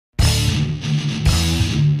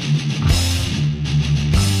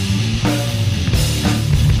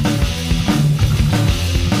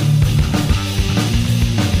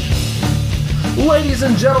Ladies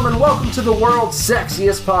and gentlemen, welcome to the world's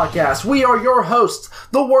sexiest podcast. We are your hosts,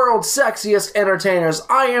 the world's sexiest entertainers.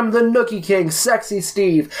 I am the Nookie King, Sexy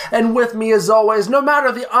Steve, and with me as always, no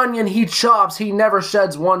matter the onion he chops, he never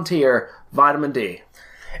sheds one tear, Vitamin D.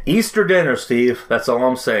 Easter dinner, Steve. That's all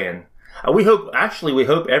I'm saying. We hope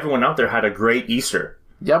everyone out there had a great Easter.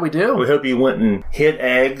 Yeah, we do. We hope you went and hid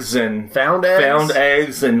eggs and found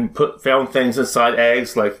eggs and found things inside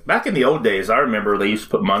eggs. Like back in the old days, I remember they used to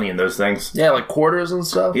put money in those things. Yeah, like quarters and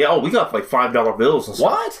stuff. Yeah, we got like $5 bills and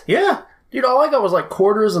stuff. What? Yeah. Dude, all I got was like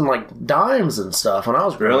quarters and like dimes and stuff when I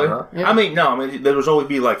was growing up. Yeah. I mean, there would always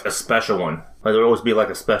be like a special one. Like there would always be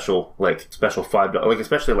like a special $5, like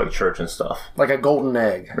especially like church and stuff. Like a golden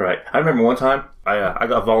egg. Right. I remember one time I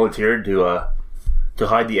got volunteered to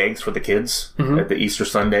hide the eggs for the kids at the Easter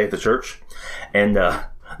Sunday at the church, and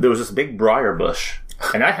there was this big briar bush,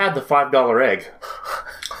 and I had the $5 egg,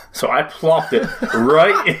 so I plopped it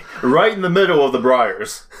right in the middle of the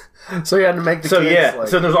briars. So you had to make the kids.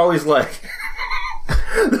 So there's all these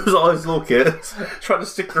there's all these little kids trying to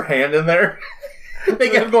stick their hand in there. They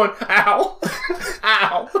kept going, ow,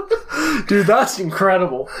 ow. Dude, that's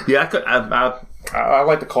incredible. Yeah, I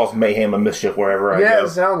like to cause mayhem and mischief wherever I go. Yeah, it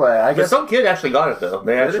sounds like. I guess some kid actually got it though.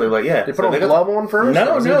 They actually They put a glove on first.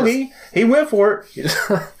 No, he went for it.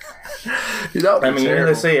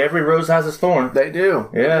 They say every rose has its thorn. They do.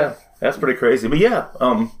 Yeah, that's pretty crazy. But yeah,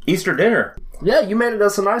 Easter dinner. Yeah, you made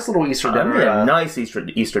us a nice little Easter dinner. A nice Easter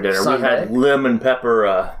dinner. Sunday. We had lemon pepper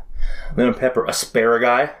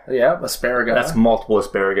asparagus. Yeah, asparagus. That's multiple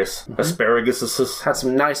asparagus. Asparagus. Had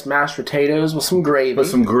some nice mashed potatoes with some gravy. With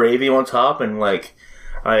some gravy on top, and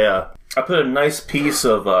I put a nice piece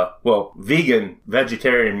of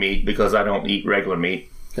vegetarian meat because I don't eat regular meat.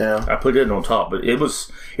 Yeah, I put it on top, but it was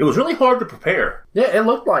really hard to prepare. Yeah, it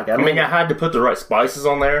looked like it. I mean, I had to put the right spices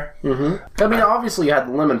on there. Mm-hmm. I mean, obviously you had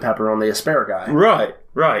the lemon pepper on the asparagus. Right.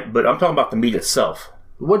 But I'm talking about the meat itself.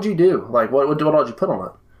 What'd you do? Like, what all did you put on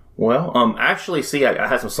it? Well, actually, see, I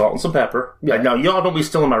had some salt and some pepper. Yeah. Now, y'all don't be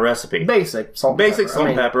stealing my recipe. Basic salt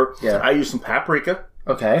and pepper. Yeah. I used some paprika.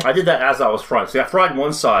 Okay. I did that as I was frying. See, I fried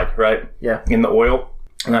one side, right? Yeah. In the oil,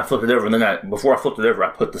 and I flipped it over, and then before I flipped it over,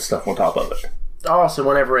 I put the stuff on top of it. Oh, so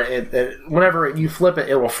whenever you flip it,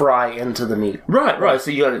 it will fry into the meat. Right. So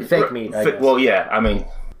you got fake meat. I guess. Well, yeah. I mean,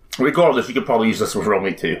 regardless, you could probably use this with real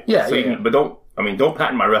meat too. Yeah. So yeah. But don't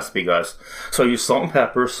patent my recipe, guys. So I used salt and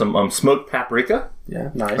pepper, some smoked paprika. Yeah,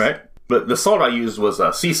 nice. Right. But the salt I used was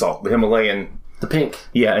sea salt, the Himalayan. The pink.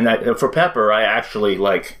 Yeah, and for pepper, I actually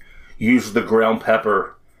used the ground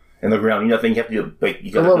pepper in the ground. You know, you have to do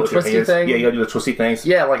you got a little twisty thing. Yeah, you got to do the twisty things.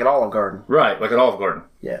 Yeah, like an Olive Garden. Right, like an Olive Garden.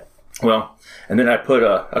 Yeah. Well, and then I put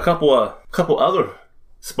a couple other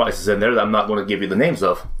spices in there that I'm not going to give you the names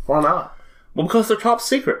of. Why not? Well, because they're top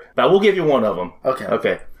secret. But I will give you one of them.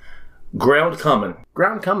 Okay. Ground cumin.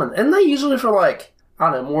 Ground cumin. Isn't they usually for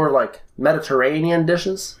more Mediterranean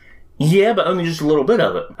dishes? Yeah, but only just a little bit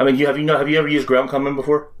of it. I mean, have you ever used ground cumin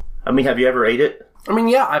before? I mean, have you ever ate it? I mean,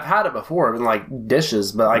 yeah, I've had it before in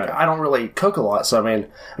dishes, but right. I don't really cook a lot. So I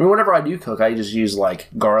mean, whenever I do cook, I just use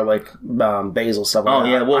garlic, basil, stuff like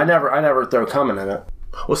that. Yeah, well, I never throw cumin in it.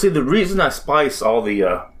 Well, see, the reason I spice all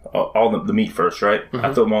the meat first, right? Mm-hmm.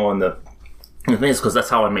 I throw them all in the thing is because that's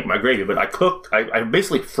how I make my gravy. But I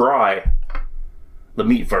basically fry the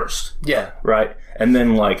meat first. Yeah. Right, and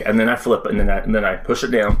then I flip it, and then I push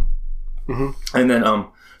it down. Mm-hmm. And then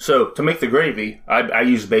so to make the gravy, I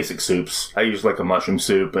use basic soups. I use a mushroom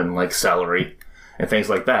soup and celery and things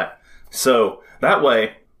like that. So that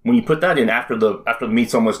way, when you put that in after the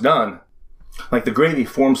meat's almost done, the gravy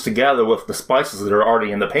forms together with the spices that are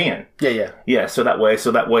already in the pan. Yeah. So that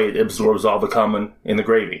way it absorbs all the cumin in the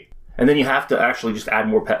gravy, and then you have to actually just add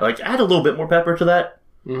more add a little bit more pepper to that.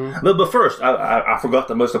 Mm-hmm. But first, I forgot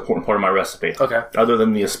the most important part of my recipe. Okay. Other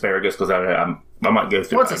than the asparagus, because I might go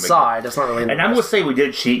through. What's a side? That's not really. And I'm gonna say we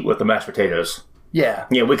did cheat with the mashed potatoes. Yeah.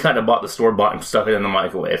 Yeah, we kind of bought the store-bought and stuck it in the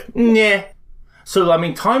microwave. Yeah. So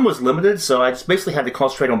time was limited, so I just basically had to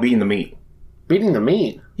concentrate on beating the meat. Beating the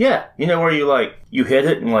meat? Yeah, where you hit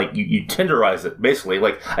it and you tenderize it basically.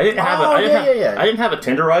 I didn't have a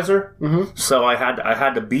tenderizer, so I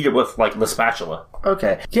had to beat it with the spatula.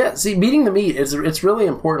 Okay, yeah. See, beating the meat it's really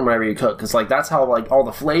important whenever you cook because that's how all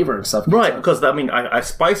the flavor and stuff. Right, because I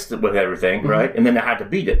spiced it with everything, right, and then I had to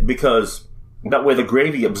beat it because that way the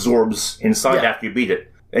gravy absorbs inside after you beat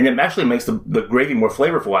it, and it actually makes the gravy more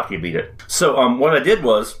flavorful after you beat it. So what I did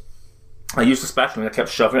was, I used the spatula and I kept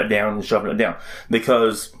shoving it down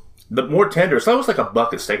because the more tender, it's almost like a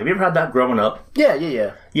bucket steak. Have you ever had that growing up? Yeah.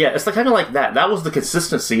 Yeah, it's kind of like that. That was the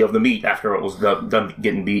consistency of the meat after it was done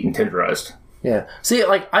getting beat and tenderized. Yeah. See,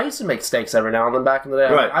 like, I used to make steaks every now and then back in the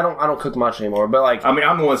day. Right. I don't cook much anymore, but like... I mean,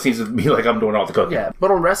 I'm the one that seems to be like I'm doing all the cooking. Yeah,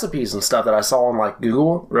 but on recipes and stuff that I saw on, like,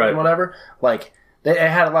 Google and whatever, like, they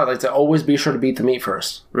had a lot, like, to always be sure to beat the meat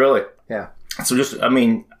first. Really? Yeah. So just, I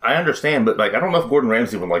mean, I understand, but, like, I don't know if Gordon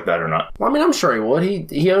Ramsay would like that or not. Well, I mean, I'm sure he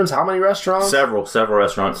would. He owns how many restaurants? Several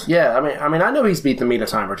restaurants. Yeah, I mean, I know he's beat the meat a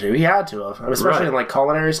time or two. He had to have, especially in, like,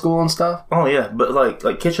 culinary school and stuff. Oh, yeah, but,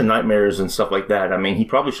 like Kitchen Nightmares and stuff like that, I mean, he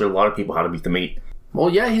probably showed a lot of people how to beat the meat. Well,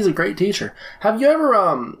 yeah, he's a great teacher. Have you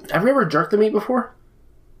ever jerked the meat before?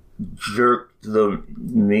 Jerked the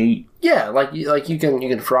meat? Yeah, like you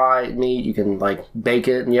can fry meat, you can, like, bake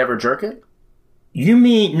it, and you ever jerk it? You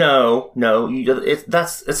mean no?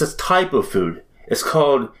 It's a type of food. It's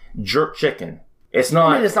called jerk chicken. It's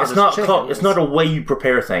not. I mean, it's not a way you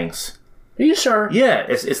prepare things. Are you sure? Yeah,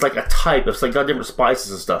 it's like a type. It's like got different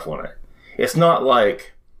spices and stuff on it. It's not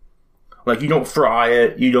like you don't fry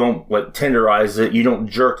it. You don't like tenderize it. You don't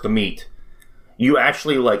jerk the meat. You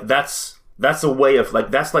actually like that's a way of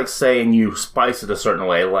like that's like saying you spice it a certain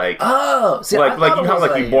way. Like see, like you know how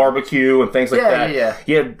like you barbecue and things like that.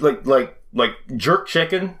 Yeah. Like jerk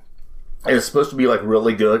chicken is supposed to be like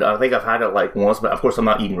really good. I think I've had it like once, but of course I'm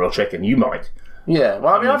not eating real chicken. You might. Yeah,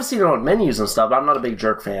 well, I mean, I've seen it on menus and stuff, but I'm not a big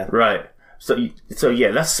jerk fan. Right. So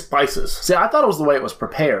yeah, that's spices. See, I thought it was the way it was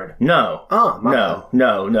prepared. No. Oh, my bad.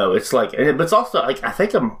 No. It's like, but it's also like I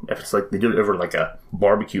think if it's like they do it over like a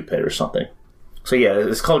barbecue pit or something. So yeah,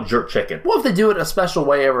 it's called jerk chicken. Well, if they do it a special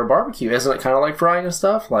way over a barbecue, isn't it kind of like frying and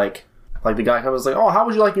stuff? Like the guy comes like, oh, how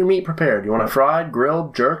would you like your meat prepared? You want it fried,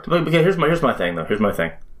 grilled, jerked? But here's my thing though. Here's my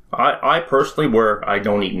thing. I personally I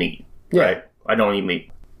don't eat meat. Yeah. Right? I don't eat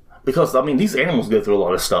meat. Because, I mean, these animals go through a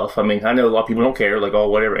lot of stuff. I mean, I know a lot of people don't care, like, oh,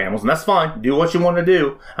 whatever animals. And that's fine. Do what you want to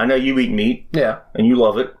do. I know you eat meat. Yeah. And you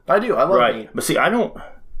love it. I do. I love meat. But see, I know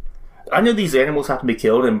these animals have to be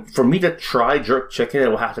killed. And for me to try jerk chicken, it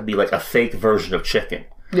will have to be, like, a fake version of chicken.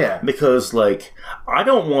 Yeah. Because, like, I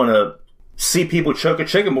don't want to see people choke a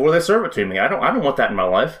chicken before they serve it to me. I don't want that in my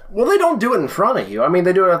life. Well, they don't do it in front of you. I mean,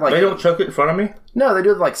 they do it at, like... They don't choke it in front of me? No, they do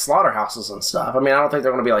it at, like, slaughterhouses and stuff. I mean, I don't think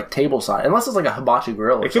they're going to be, like, table side. Unless it's, like, a hibachi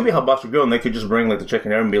grill. It could be a hibachi grill, and they could just bring, like, the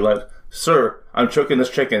chicken over and be like, sir, I'm choking this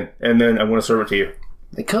chicken, and then I want to serve it to you.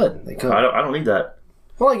 They could. I don't need that.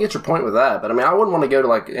 Well, I get your point with that, but, I mean, I wouldn't want to go to,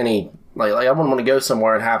 like, any... Like I wouldn't want to go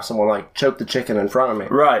somewhere and have someone like choke the chicken in front of me.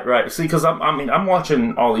 Right. See, because I'm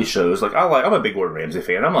watching all these shows. Like I'm a big Gordon Ramsay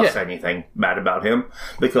fan. I'm not saying anything bad about him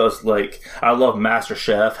because like I love Master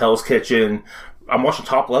Chef, Hell's Kitchen. I'm watching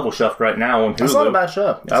Top Level Chef right now on Hulu. It's not a bad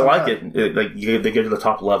show. I like it. Like they get to the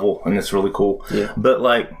top level and it's really cool. Yeah. But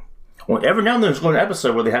like every now and then there's an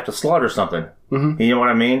episode where they have to slaughter something. Mm-hmm. You know what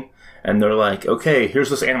I mean? And they're like, okay, here's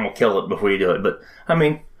this animal, kill it before you do it. But I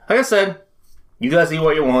mean, like I said. You guys eat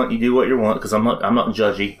what you want. You do what you want because I'm not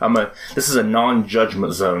judgy. This is a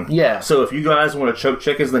non-judgment zone. Yeah. So if you guys want to choke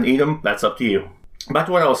chickens, then eat them. That's up to you. Back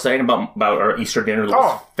to what I was saying about our Easter dinner. That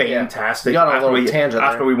was fantastic. Yeah. You got a little tangent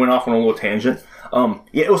after we went off on a little tangent.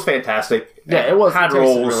 Yeah, it was fantastic. Yeah, it was. Had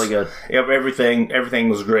rolls, really good. Everything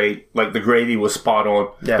was great. Like the gravy was spot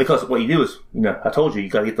on. Yeah. Because what you do is, I told you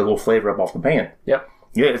got to get the little flavor up off the pan. Yep.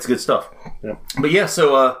 Yeah, it's good stuff. Yep. But yeah,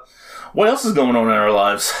 so. What else is going on in our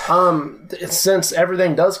lives? Since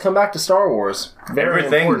everything does come back to Star Wars,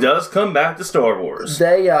 everything does come back to Star Wars.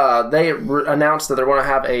 They announced that they're going to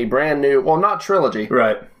have a brand new, well, not trilogy,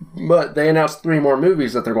 right? But they announced 3 more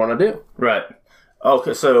movies that they're going to do. Right.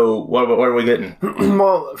 Okay. So what are we getting?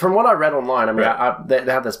 Well, from what I read online, I mean,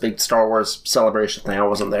 they had this big Star Wars celebration thing. I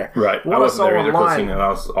wasn't there. Right. I wasn't there either because I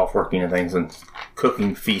was off working and things and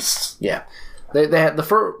cooking feasts. Yeah. They had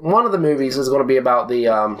one of the movies is going to be about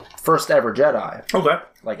the first ever Jedi. Okay.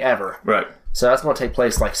 Like ever. Right. So that's going to take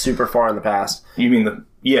place like super far in the past. You mean the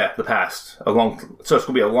past. So it's going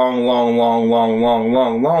to be a long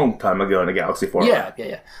time ago in a galaxy far away.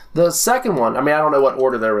 Yeah. The second one, I mean, I don't know what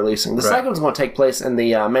order they're releasing. The second one's going to take place in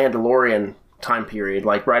the Mandalorian time period,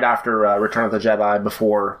 like right after Return of the Jedi,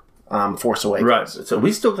 before Force Awakens. Right. So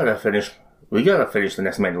we still got to finish... We gotta finish the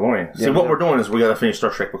next Mandalorian. See, what we're doing is we gotta finish Star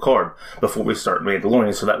Trek Picard before we start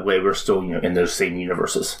Mandalorian, so that way we're still, in those same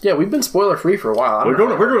universes. Yeah, we've been spoiler free for a while. We're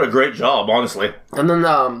doing a great job, honestly. And then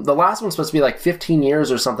the last one's supposed to be like 15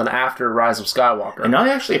 years or something after Rise of Skywalker. And I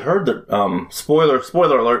actually heard that spoiler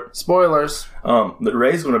alert. Spoilers. That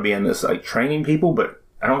Rey's gonna be in this like training people, but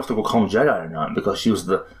I don't know if they'll call him Jedi or not because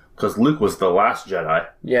because Luke was the last Jedi.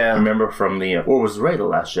 Yeah. Remember from or was Rey the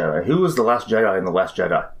last Jedi? Who was the last Jedi in the Last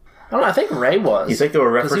Jedi? I don't know, I think Rey was. You think they were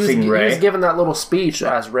referencing Rey? He was giving that little speech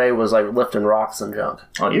as Rey was like lifting rocks and junk.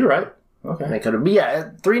 Oh, you're right. Okay. They could have. But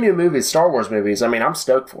yeah, 3 new movies, Star Wars movies. I mean, I'm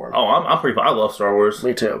stoked for them. Oh, I'm pretty. I love Star Wars.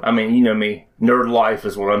 Me too. I mean, you know me, nerd life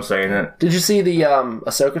is what I'm saying. It. Did you see the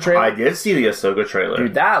Ahsoka trailer? I did see the Ahsoka trailer.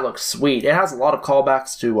 Dude, that looks sweet. It has a lot of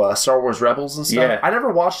callbacks to Star Wars Rebels and stuff. Yeah. I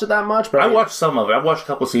never watched it that much, but I watched some of it. I watched a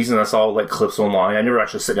couple seasons. I saw like clips online. I never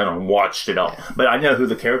actually sat down and watched it all, but I know who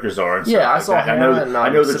the characters are. And yeah, I like saw. That. I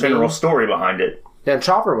know the general story behind it. Yeah, and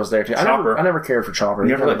Chopper was there too. Chopper. I never cared for Chopper.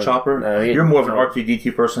 You never liked Chopper? No, you're more of an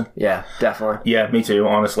R2-D2 person. Yeah, definitely. Yeah, me too.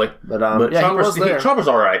 Honestly, but yeah, Chopper's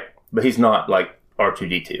all right, but he's not like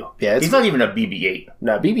R2-D2. Yeah, he's not even a BB-8.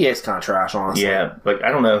 No, BB-8's kind of trash, honestly. Yeah, like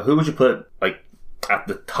I don't know who would you put like at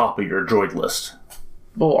the top of your droid list.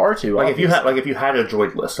 Well, R2. Like if you had a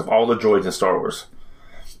droid list of all the droids in Star Wars,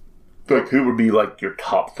 like who would be like your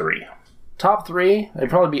top 3? Top 3,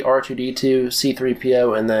 it'd probably be R2-D2,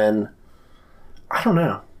 C-3PO, and then I don't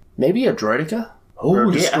know, maybe a droidica. Oh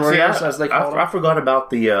yeah, destroyers, as they call them. I forgot about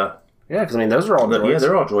the. Yeah, because I mean those are all droids. Yeah,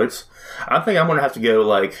 they're all droids. I think I'm gonna have to go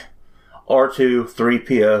like R2,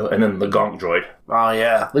 3PO, and then the Gonk droid. Oh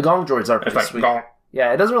yeah, the Gonk droids are pretty sweet. Gonk.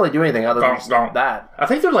 Yeah, it doesn't really do anything other than that. I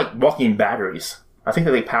think they're like walking batteries. I think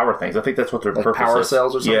that they power things. I think that's what their purpose power is.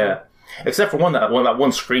 cells or something. Yeah. Except for that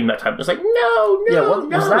one scream that time. It's like, no. Yeah,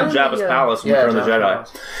 was that in Jabba's palace in Return of the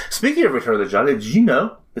Jedi. Speaking of Return of the Jedi, did you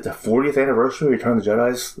know that the 40th anniversary of Return of the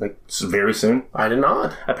Jedi is like very soon? I did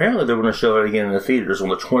not. Apparently they're going to show it again in the theaters on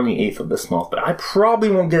the 28th of this month, but I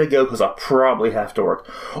probably won't get to go because I probably have to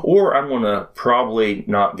work. Or I'm going to probably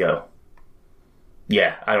not go.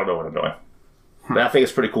 Yeah, I don't know what I'm doing. But I think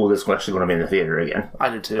it's pretty cool that it's actually going to be in the theater again. I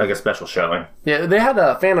do too. Like a special showing. Yeah, they had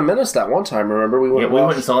a Phantom Menace that one time, remember? We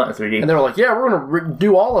went and saw that in 3D. And they were like, yeah, we're going to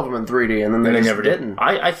do all of them in 3D. And then they never didn't.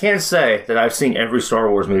 I can't say that I've seen every Star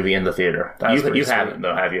Wars movie in the theater. You haven't,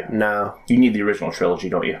 though, have you? No. You need the original trilogy,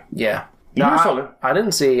 don't you? Yeah. I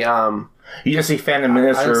didn't see... you didn't see Phantom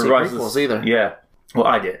Menace or Rise prequels either. Yeah. Well,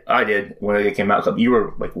 I did when it came out. You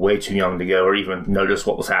were like way too young to go or even notice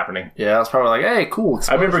what was happening. Yeah, I was probably like, "Hey, cool."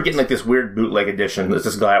 I remember getting like this weird bootleg edition that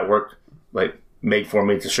this guy at work like made for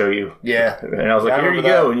me to show you. Yeah, and I was like, "Here you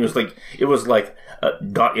go," and it was like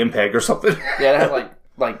 .mpeg or something. Yeah, it had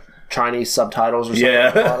like Chinese subtitles or something.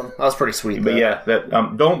 At the bottom. That was pretty sweet. But yeah, that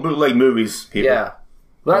don't bootleg movies, people. Yeah,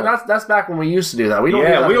 but that's back when we used to do that. We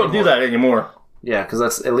don't do that anymore. Yeah, because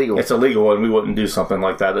that's illegal. It's illegal, and we wouldn't do something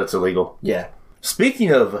like that. That's illegal. Yeah. Speaking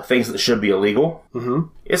of things that should be illegal,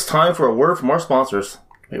 it's time for a word from our sponsors.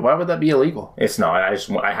 Wait, why would that be illegal? It's not.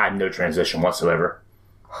 I had no transition whatsoever.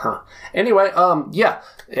 Huh. Anyway,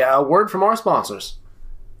 a word from our sponsors.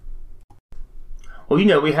 Well,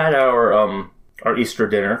 we had our Easter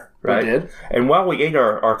dinner, right? We did. And while we ate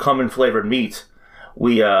our common flavored meat,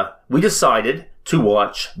 we decided to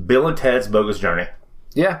watch Bill and Ted's Bogus Journey.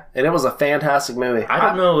 Yeah, and it was a fantastic movie. I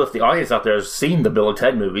don't know if the audience out there has seen the Bill and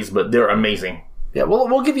Ted movies, but they're amazing. Yeah,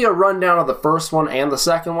 we'll give you a rundown of the first one and the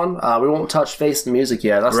second one. We won't touch Face the Music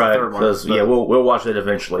yet. That's the third one. Yeah, we'll watch it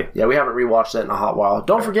eventually. Yeah, we haven't rewatched it in a hot while.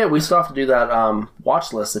 Don't forget, we still have to do that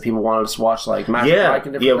watch list that people wanted us to watch, like Magic Mike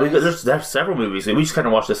and different things. There's several movies. We just kind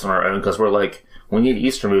of watch this on our own because we're like, we need an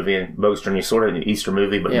Easter movie, and Bogus Journey is sort of an Easter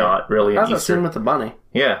movie, but not really an Easter. That's a scene with the bunny.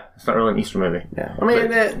 Yeah, it's not really an Easter movie. Yeah, I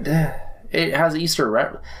mean, it has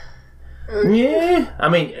Easter... Yeah, I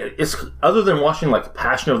mean, it's other than watching like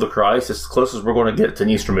Passion of the Christ, it's the closest we're going to get to an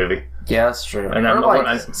Easter movie. Yeah, that's true.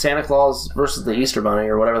 And Santa Claus versus the Easter Bunny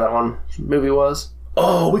or whatever that one movie was.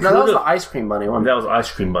 Oh, that was the Ice Cream Bunny one. That was Ice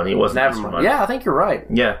Cream Bunny. It wasn't Easter Bunny. Yeah, I think you're right.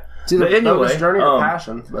 Yeah. It's either Bogus Journey or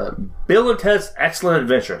Passion. But Bill and Ted's Excellent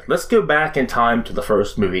Adventure. Let's go back in time to the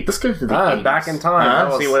first movie. Let's go to the 80s. Back in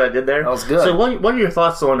time. See what I did there? That was good. So what are your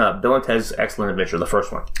thoughts on Bill and Ted's Excellent Adventure, the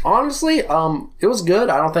first one? Honestly, it was good.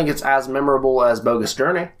 I don't think it's as memorable as Bogus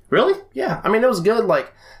Journey. Really? Yeah. I mean, it was good.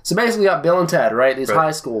 So basically you got Bill and Ted, right? These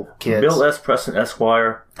high school kids. Bill S. Preston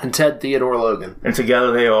Esquire. And Ted Theodore Logan. And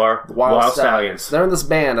together they are Wild Stallions. They're in this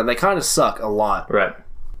band, and they kind of suck a lot. Right.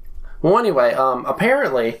 Well, anyway,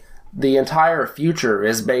 apparently... the entire future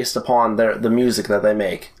is based upon the music that they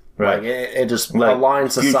make. Right. It just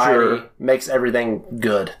aligns society, makes everything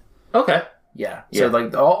good. Okay. Yeah.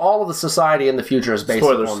 So all of the society in the future is based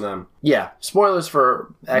upon them. Yeah. Spoilers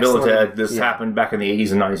for Bill and Ted. This happened back in the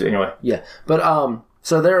 80s and 90s anyway. Yeah. But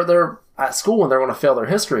so they're at school and they're going to fail their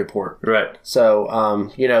history report. Right. So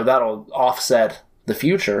that'll offset the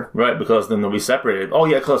future. Right, because then they'll be separated. Oh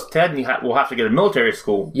yeah, because Ted will have to get a military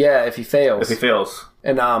school. Yeah, if he fails.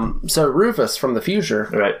 And so Rufus from the future,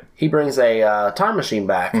 right? He brings a time machine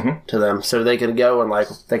back to them, so they can go and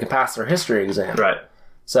they can pass their history exam. Right.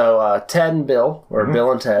 So Ted and Bill, or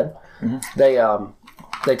Bill and Ted,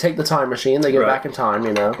 they take the time machine, they go back in time,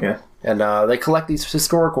 Yeah. And they collect these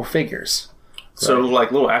historical figures. So,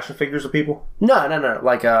 like little action figures of people? No.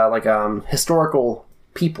 Like historical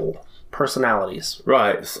people, personalities.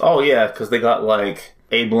 Right. Oh, yeah, because they got, like,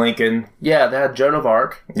 Abe Lincoln. Yeah, they had Joan of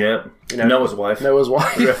Arc. Yep. Noah's wife. Noah's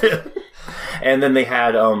wife. Right. And then they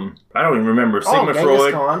had, I don't even remember, Sigmund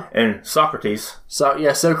Freud and Socrates.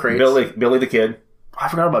 Socrates. Billy the Kid. I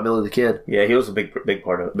forgot about Billy the Kid. Yeah, he was a big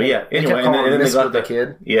part of it. But yeah, anyway, and then they got the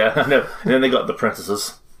kid. Yeah, I know. And then they got the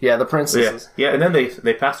princesses. Yeah, the princesses. Yeah, and then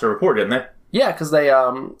they passed a report, didn't they? Yeah, because they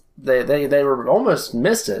were almost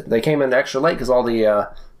missed it. They came in extra late because all the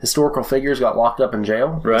historical figures got locked up in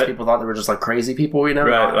jail. Right. People thought they were just like crazy people, right?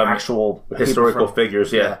 Not actual historical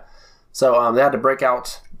figures. Yeah. So they had to break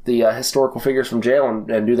out the historical figures from jail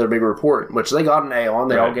and do their big report, which they got an A on.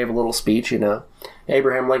 They all gave a little speech,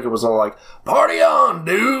 Abraham Lincoln was all like, "Party on,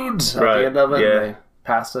 dudes!" at the end of it. Yeah. And they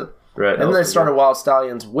passed it. Right. And then they started Wild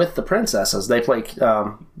Stallions with the princesses. They play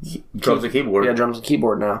drums and keyboard. Yeah, drums and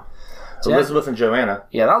keyboard now. So Elizabeth and Joanna.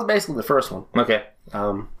 Yeah, that was basically the first one. Okay. Did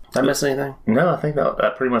I miss anything? No, I think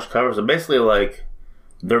that pretty much covers it. Basically, like,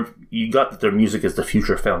 you got that their music is the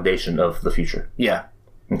future foundation of the future. Yeah.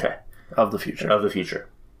 Okay. Of the future. Of the future.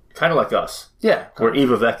 Kind of like us. Yeah. Where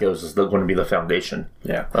Eve of Echoes is going to be the foundation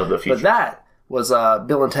of the future. But that was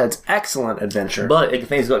Bill and Ted's Excellent Adventure. But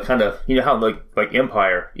things got kind of, how like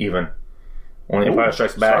Empire, even. When Empire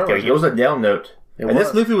Strikes Back, it was a down note. And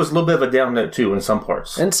this movie was a little bit of a down note, too, in some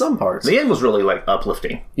parts. In some parts. The end was really, like,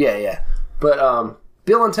 uplifting. Yeah. But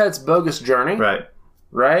Bill and Ted's Bogus Journey. Right.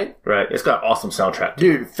 It's got an awesome soundtrack.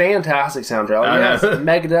 Dude, fantastic soundtrack. It has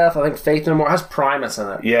Megadeth, I think Faith No More. It has Primus in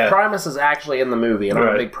it. Yeah. Primus is actually in the movie, and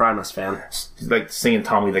I'm a big Primus fan. He's like singing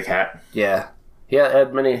Tommy the Cat. Yeah. He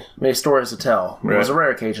had many stories to tell. It was a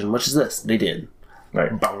rare occasion, which is this. They did. Right.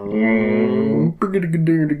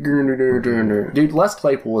 Dude, Les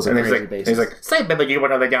Claypool was a crazy bassist. He's like, "Say, baby, do you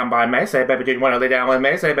want to lay down by me? Say, baby, do you want to lay down with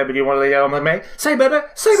me? Say, baby, do you want to lay down with me? Say, baby,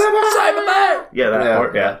 say, baby, say, baby." Yeah, that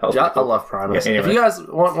part. Yeah, I love Primus. Yeah, anyway. If you guys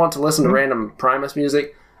want to listen to random Primus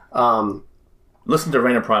music, listen to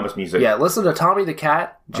random Primus music. Yeah, listen to Tommy the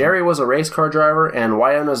Cat. Jerry was a race car driver, and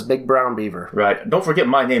Wyona's Big Brown Beaver. Right. Don't forget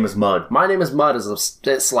My Name is Mud. My Name is Mud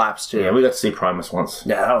it slaps too. Yeah, we got to see Primus once.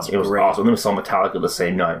 Yeah, that was It was great. awesome. Then we saw Metallica the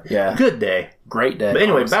same night. Yeah. Good day. Great day. But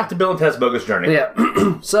anyway, back to Bill and Ted's Bogus Journey. Yeah.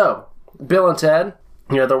 So, Bill and Ted,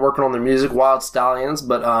 they're working on their music, Wild Stallions,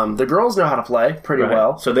 but the girls know how to play pretty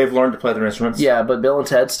well. So they've learned to play their instruments. Yeah, but Bill and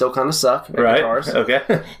Ted still kind of suck at guitars.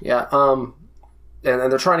 Okay. Yeah.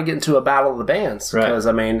 And they're trying to get into a battle of the bands. Because,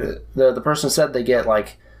 the person said they get,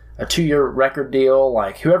 like, a 2-year record deal.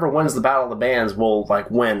 Like, whoever wins the battle of the bands will,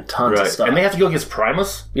 like, win tons of stuff. And they have to go against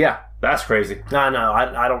Primus? Yeah. That's crazy. I know.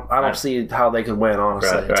 I don't see how they could win,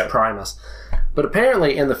 honestly. It's Primus. But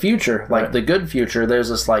apparently, in the future, like, the good future, there's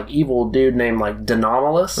this, like, evil dude named, like,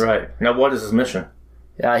 Denomalus. Right. Now, what is his mission?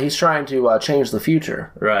 He's trying to change the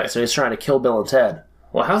future. Right. So he's trying to kill Bill and Ted.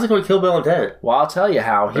 Well, how's he going to kill Bill and Ted? Well, I'll tell you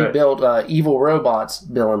how. He built evil robots,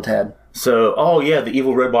 Bill and Ted. So, the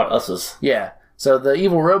evil robot us's. Yeah. So the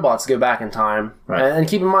evil robots go back in time. Right. And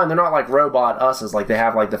keep in mind, they're not like robot us's. Like, they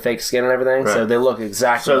have, like, the fake skin and everything. Right. So they look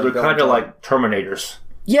exactly like they're kind of like Terminators.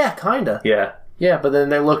 Yeah, kind of. Yeah. Yeah, but then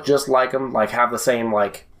they look just like them. Like, have the same,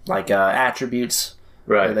 like attributes.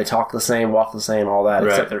 Right. They talk the same, walk the same, all that.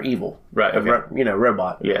 Except they're evil. Right. Okay.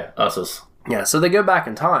 Robot. Yeah, us's. Yeah, so they go back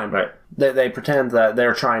in time. Right. They pretend that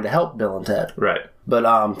they're trying to help Bill and Ted. Right.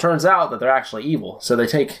 But turns out that they're actually evil. So they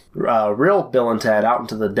take real Bill and Ted out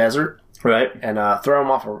into the desert. Right. And throw them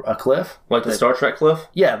off a cliff. Like the Star Trek cliff?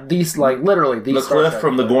 Yeah, literally these the Star cliff Trek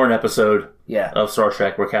from the Gorn episode Yeah. of Star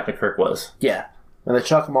Trek where Captain Kirk was. Yeah. And they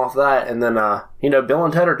chuck them off that, and then, Bill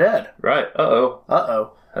and Ted are dead. Right. Uh-oh.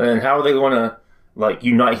 Uh-oh. And then how are they going to,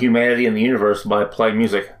 unite humanity and the universe by playing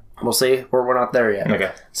music? We'll see. We're not there yet.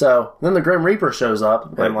 Okay. So, then the Grim Reaper shows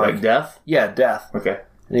up. And like Death? Yeah, Death. Okay.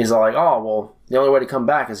 And he's all like, oh, well, the only way to come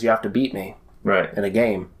back is you have to beat me. Right. In a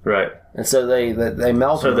game. Right. And so they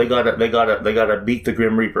melt him. So they gotta beat the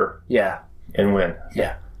Grim Reaper. Yeah. And win.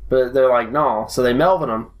 Yeah. But they're like, no. So they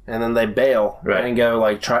Melvin him, and then they bail. Right. And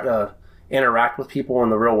go, try to interact with people in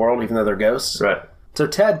the real world, even though they're ghosts. Right. So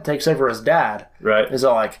Ted takes over as dad. Right. He's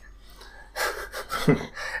all like... and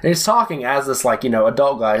he's talking as this,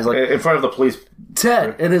 adult guy. He's like... In front of the police.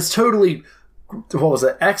 Ted and his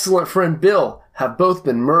excellent friend Bill have both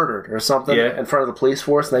been murdered or something in front of the police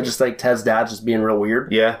force, and they just think Ted's dad's just being real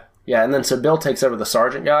weird. Yeah. Yeah, and then so Bill takes over the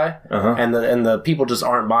sergeant guy, and the people just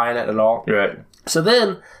aren't buying it at all. Right. So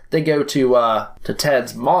then they go to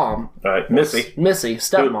Ted's mom. Right. Missy,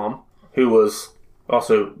 stepmom. Who was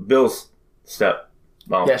also Bill's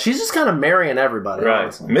stepmom. Yeah, she's just kind of marrying everybody. Right.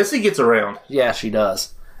 Honestly. Missy gets around. Yeah, she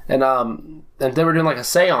does. And they were doing like a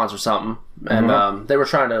seance or something, and they were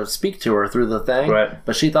trying to speak to her through the thing, Right.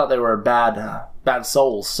 but she thought they were bad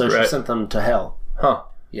souls, so she sent them to hell. Huh.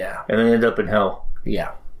 Yeah. And then ended up in hell.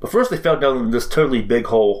 Yeah. But first they fell down this totally big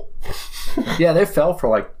hole. Yeah, they fell for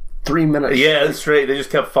like 3 minutes. Yeah, that's straight. They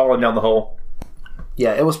just kept falling down the hole.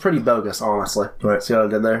 Yeah, it was pretty bogus, honestly. Right. See what I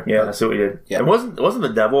did there? Yeah, that's what we did. Yeah. And wasn't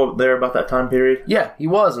the devil there about that time period? Yeah, he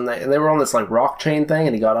was, and they were on this like rock chain thing,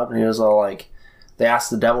 and he got up and he was all like, they asked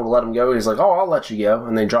the devil to let him go. He's like, "Oh, I'll let you go,"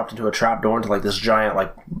 and they dropped into a trap door into like this giant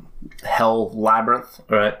like hell labyrinth.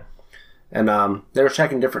 Right. And they were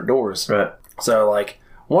checking different doors. Right. So like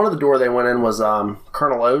one of the door they went in was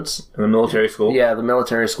Colonel Oates. In the military school? Yeah, the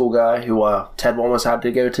military school guy who Ted almost had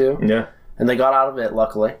to go to. Yeah. And they got out of it,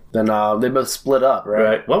 luckily. Then they both split up, right?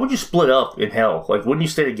 Right. Why would you split up in hell? Like, wouldn't you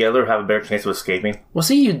stay together, have a better chance of escaping? Well,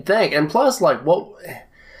 see, you'd think. And plus, like, what...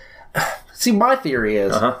 See, my theory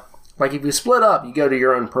is, like, if you split up, you go to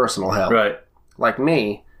your own personal hell. Right. Like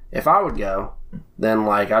me, if I would go, then,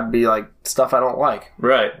 like, I'd be, like, stuff I don't like.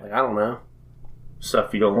 Right. Like, I don't know.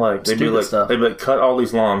 Stuff you don't like. They'd be Stupid like, stuff. they'd be like, cut all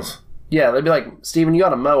these lawns. Yeah, they'd be like, "Steven, you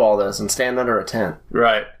gotta mow all this and stand under a tent."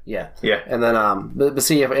 Right. Yeah. Yeah. And then, but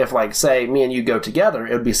see, if, like, say, me and you go together,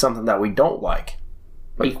 it would be something that we don't like.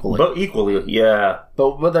 Equally. But equally, yeah.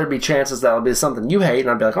 But there'd be chances that would be something you hate, and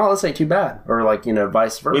I'd be like, "Oh, this ain't too bad," or like, you know,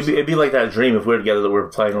 vice versa. It'd be like that dream if we were together that we were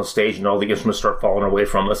playing on stage and all the instruments start falling away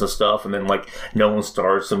from us and stuff, and then like no one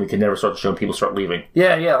starts and we can never start the show and people start leaving.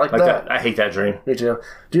 Yeah, like that. That. I hate that dream. Me too,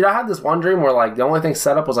 dude. I had this one dream where like the only thing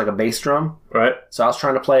set up was like a bass drum, Right. so I was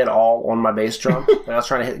trying to play it all on my bass drum. Like, I was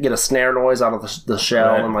trying to get a snare noise out of the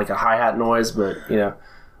shell and like a hi hat noise, but you know,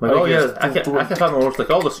 like, oh yeah, I kept talking to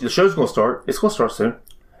like, oh, the show's gonna start. It's gonna start soon.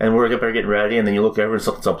 And we're up there getting ready, and then you look over and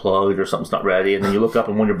something's unplugged or something's not ready, and then you look up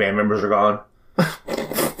and one of your band members are gone.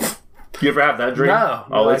 You ever have that dream? No.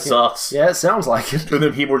 Oh, it sucks. Yeah, it sounds like it. And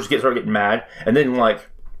then people just start getting mad, and then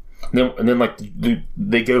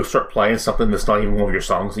they go start playing something that's not even one of your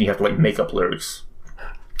songs, and you have to like make up lyrics,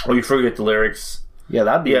 or you forget the lyrics. Yeah,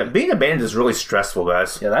 that'd be. Yeah, being a band is really stressful,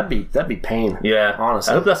 guys. Yeah, that'd be pain. Yeah,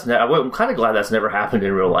 honestly. I hope that's. I'm kind of glad that's never happened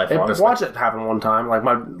in real life. Honestly, watch it happen one time.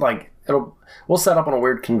 We'll set up on a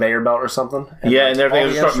weird conveyor belt or something. And and everything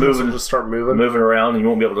will just start moving around, and you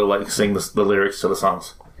won't be able to like sing the lyrics to the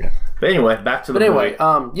songs. Yeah. But anyway, back to the. But anyway,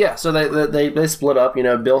 yeah. So they split up. You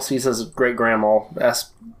know, Bill sees his great grandma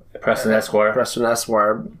Preston Esquire,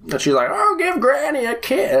 and she's like, "Oh, give Granny a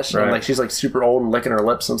kiss." Right. And like she's like super old and licking her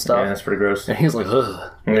lips and stuff. Yeah, that's pretty gross. And he's like,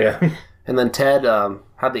 "Ugh." Yeah. And then Ted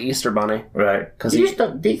had the Easter Bunny, right? Because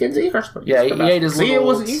Deacon's Easter. Yeah, he ate his. See, it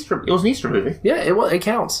was an Easter movie. Yeah, it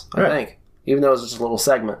counts. I think, even though it was just a little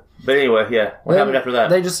segment. But anyway, yeah. What happened after that?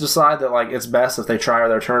 They just decide that like it's best if they try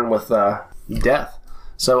their turn with death.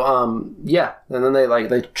 So yeah, and then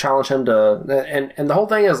they challenge him to, and the whole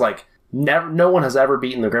thing is like no one has ever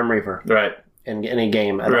beaten the Grim Reaper, right? In any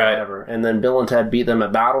game ever. And then Bill and Ted beat them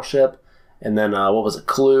at Battleship, and then what was it,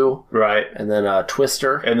 Clue, right? And then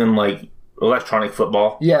Twister, and then like electronic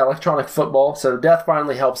football. Yeah, electronic football. So death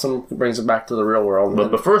finally helps them, brings them back to the real world.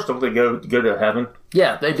 But first, don't they go to heaven?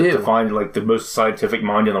 Yeah, they do. To find like the most scientific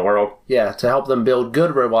mind in the world. Yeah, to help them build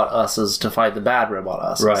good robot us's to fight the bad robot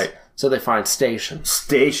us's. Right. So they find Station,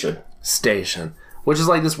 which is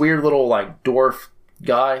like this weird little like dwarf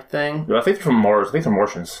guy thing. I think they're from Mars. I think they're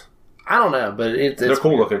Martians. I don't know, but they're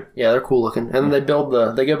cool looking. Yeah, they're cool looking. And then they build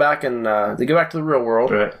they go back to the real world.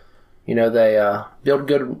 Right. You know, they build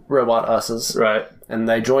good robot us's. Right. And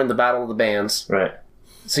they join the Battle of the Bands. Right.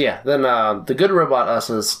 So yeah, then the good robot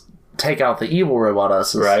us's take out the evil robot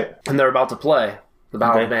us's. Right. And they're about to play the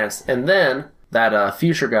Battle of the Bands. And then that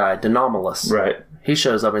future guy, Denomalous. Right. He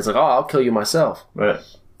shows up and he's like, "Oh, I'll kill you myself." Right.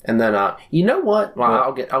 And then, you know what? Well,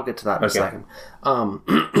 I'll get to that in a second.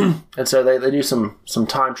 And so they do some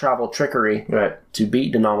time travel trickery to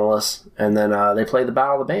beat Denomalous, and then they play the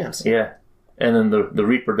Battle of the Bands. Yeah. And then the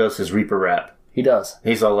Reaper does his Reaper rap. He does.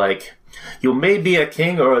 He's all like, "You may be a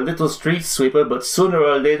king or a little street sweeper, but sooner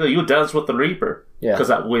or later you dance with the Reaper." Yeah. Because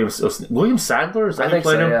that William Sadler, is that who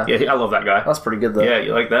played him? Yeah, I love that guy. That's pretty good, though. Yeah,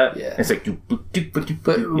 you like that? Yeah. It's like,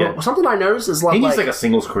 but something I noticed is like... He needs like a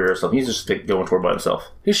singles career or something. He's just going tour by himself.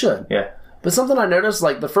 He should. Yeah. But something I noticed,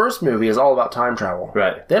 like, the first movie is all about time travel.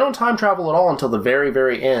 Right. They don't time travel at all until the very,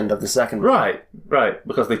 very end of the second movie. Right.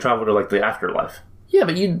 Because they travel to, like, the afterlife. Yeah,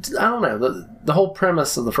 but I don't know. The whole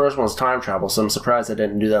premise of the first one was time travel, so I'm surprised they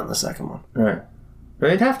didn't do that in the second one. Right. They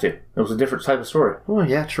didn't have to. It was a different type of story. Oh,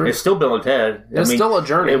 yeah, true. It's still Bill and Ted. It's still a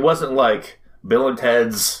journey. It wasn't like Bill and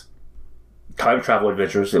Ted's time travel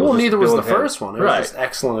adventures. Neither was the first one. It was just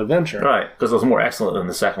excellent adventure. Right, because it was more excellent than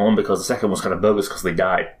the second one, because the second one was kind of bogus because they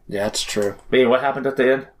died. Yeah, that's true. But anyway, what happened at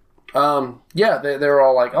the end? Yeah, they were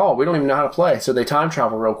all like, oh, we don't even know how to play. So they time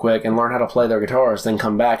travel real quick and learn how to play their guitars, then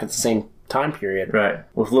come back at the same time period. Right.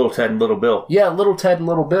 With Little Ted and Little Bill. Yeah, Little Ted and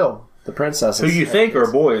Little Bill, the princesses. Who you think are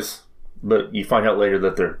boys, but you find out later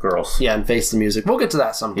that they're girls. Yeah, and Face the Music. We'll get to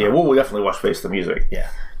that sometime. Yeah, we'll definitely watch Face the Music. Yeah.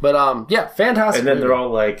 But, yeah, fantastic. And then they're all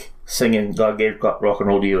like singing God Gave Rock and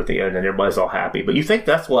Roll to You at the end, and everybody's all happy. But you think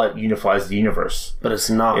that's what unifies the universe. But it's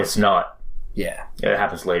not. It's not. Yeah. It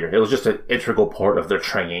happens later. It was just an integral part of their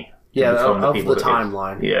training. Yeah, of the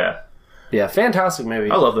timeline. Yeah. Yeah, fantastic movie.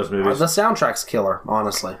 I love those movies. The soundtrack's killer,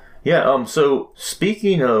 honestly. Yeah, so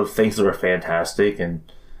speaking of things that are fantastic and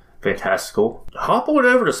fantastical, hop on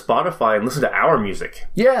over to Spotify and listen to our music.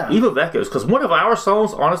 Yeah. Eve of Echoes, because one of our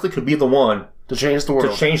songs, honestly, could be the one to change the world.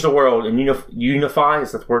 To change the world and unify,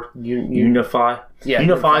 is that the word? Unify? Yeah.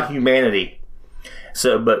 Unify humanity.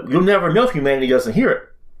 So, but you'll never know if humanity doesn't hear it.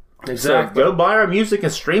 Exactly. So go buy our music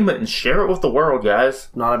and stream it and share it with the world, guys.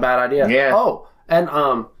 Not a bad idea. Yeah. Oh, and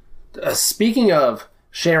speaking of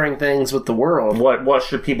sharing things with the world, what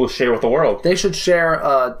should people share with the world? They should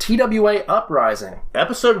share TWA Uprising.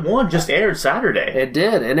 Episode 1 just aired Saturday. It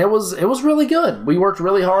did, and it was really good. We worked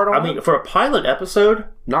really hard on it. I mean, for a pilot episode,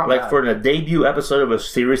 not like bad. For a debut episode of a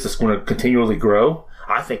series that's going to continually grow,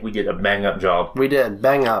 I think we did a bang-up job. We did.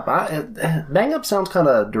 Bang up. Bang up sounds kind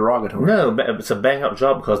of derogatory. No, it's a bang-up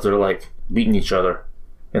job because they're, like, beating each other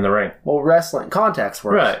in the ring. Well, wrestling. Context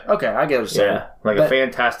works. Right. Okay, I get what you're saying. Yeah, like a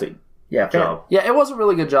fantastic job. Yeah, it was a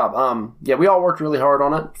really good job. Yeah, we all worked really hard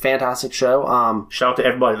on it. Fantastic show. Shout out to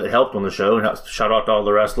everybody that helped on the show, and shout out to all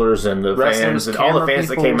the wrestlers and the fans and all the fans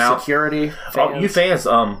that came out. Security, fans. You fans,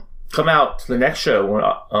 come out to the next show.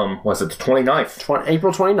 Was it the 29th?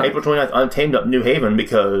 April 29th. April 29th, Untamed Up New Haven,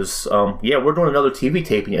 because, we're doing another TV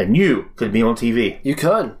taping, and you could be on TV. You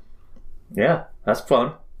could. Yeah, that's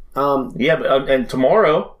fun. And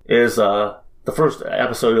tomorrow is the first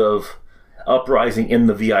episode of Uprising in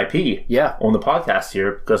the VIP on the podcast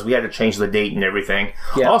here, because we had to change the date and everything.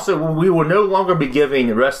 Yeah. Also, we will no longer be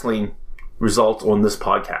giving wrestling results on this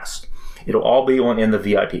podcast. It'll all be on In the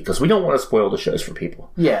VIP, because we don't want to spoil the shows for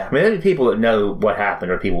people. Yeah. I mean, there are people that know what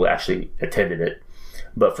happened or people that actually attended it.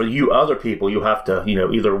 But for you other people, you'll have to,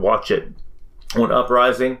 either watch it on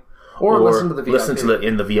Uprising or listen to the VIP. Listen to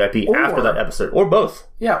In the VIP after that episode. Or both.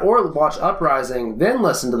 Yeah, or watch Uprising, then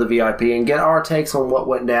listen to the VIP and get our takes on what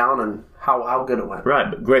went down and how good it went.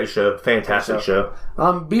 Right, but great show. Fantastic show.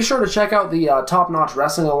 Be sure to check out the Top Notch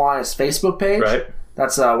Wrestling Alliance Facebook page. Right.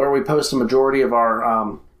 That's where we post a majority of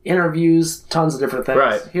our interviews, tons of different things.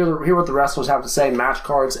 Right. Hear what the wrestlers have to say, match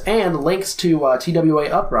cards, and links to TWA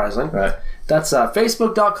Uprising. Right. That's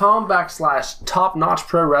Facebook.com/Top Notch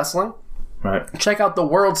Pro Wrestling. Right. Check out the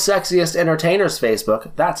World's Sexiest Entertainers Facebook.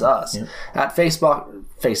 That's us. Yeah. At Facebook.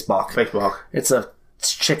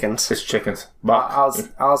 It's chickens. It's chickens. I was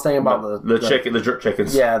thinking about the jerk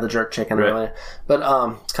chickens. Yeah, the jerk chicken. Right. Really. But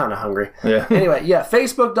it's kind of hungry. Yeah. Anyway,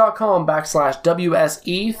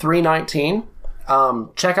 Facebook.com/WSE319.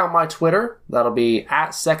 Check out my Twitter. That'll be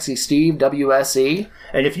 @SexySteveWSE.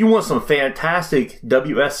 And if you want some fantastic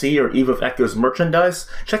WSE or Eve of Echoes merchandise,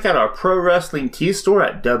 check out our Pro Wrestling Tees store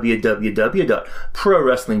at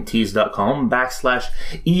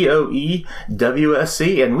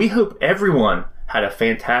www.prowrestlingtees.com/EOEWSE. And we hope everyone had a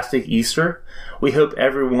fantastic Easter. We hope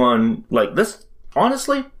everyone,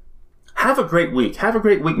 honestly, have a great week. Have a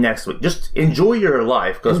great week next week. Just enjoy your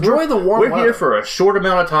life. Enjoy the warm weather. We're here for a short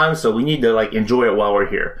amount of time, so we need to enjoy it while we're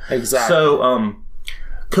here. Exactly. So,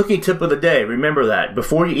 cooking tip of the day. Remember that.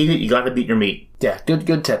 Before you eat it, you got to beat your meat. Yeah,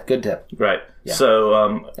 good tip. Right. Yeah. So,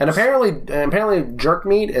 and apparently jerk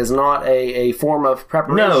meat is not a form of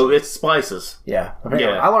preparation. No, it's spices. Yeah.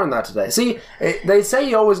 I learned that today. See, they say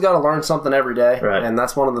you always got to learn something every day, right? And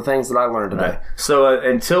that's one of the things that I learned today. Right. So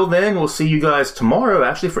until then, we'll see you guys tomorrow,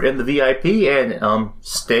 actually, for In the VIP, and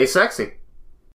stay sexy.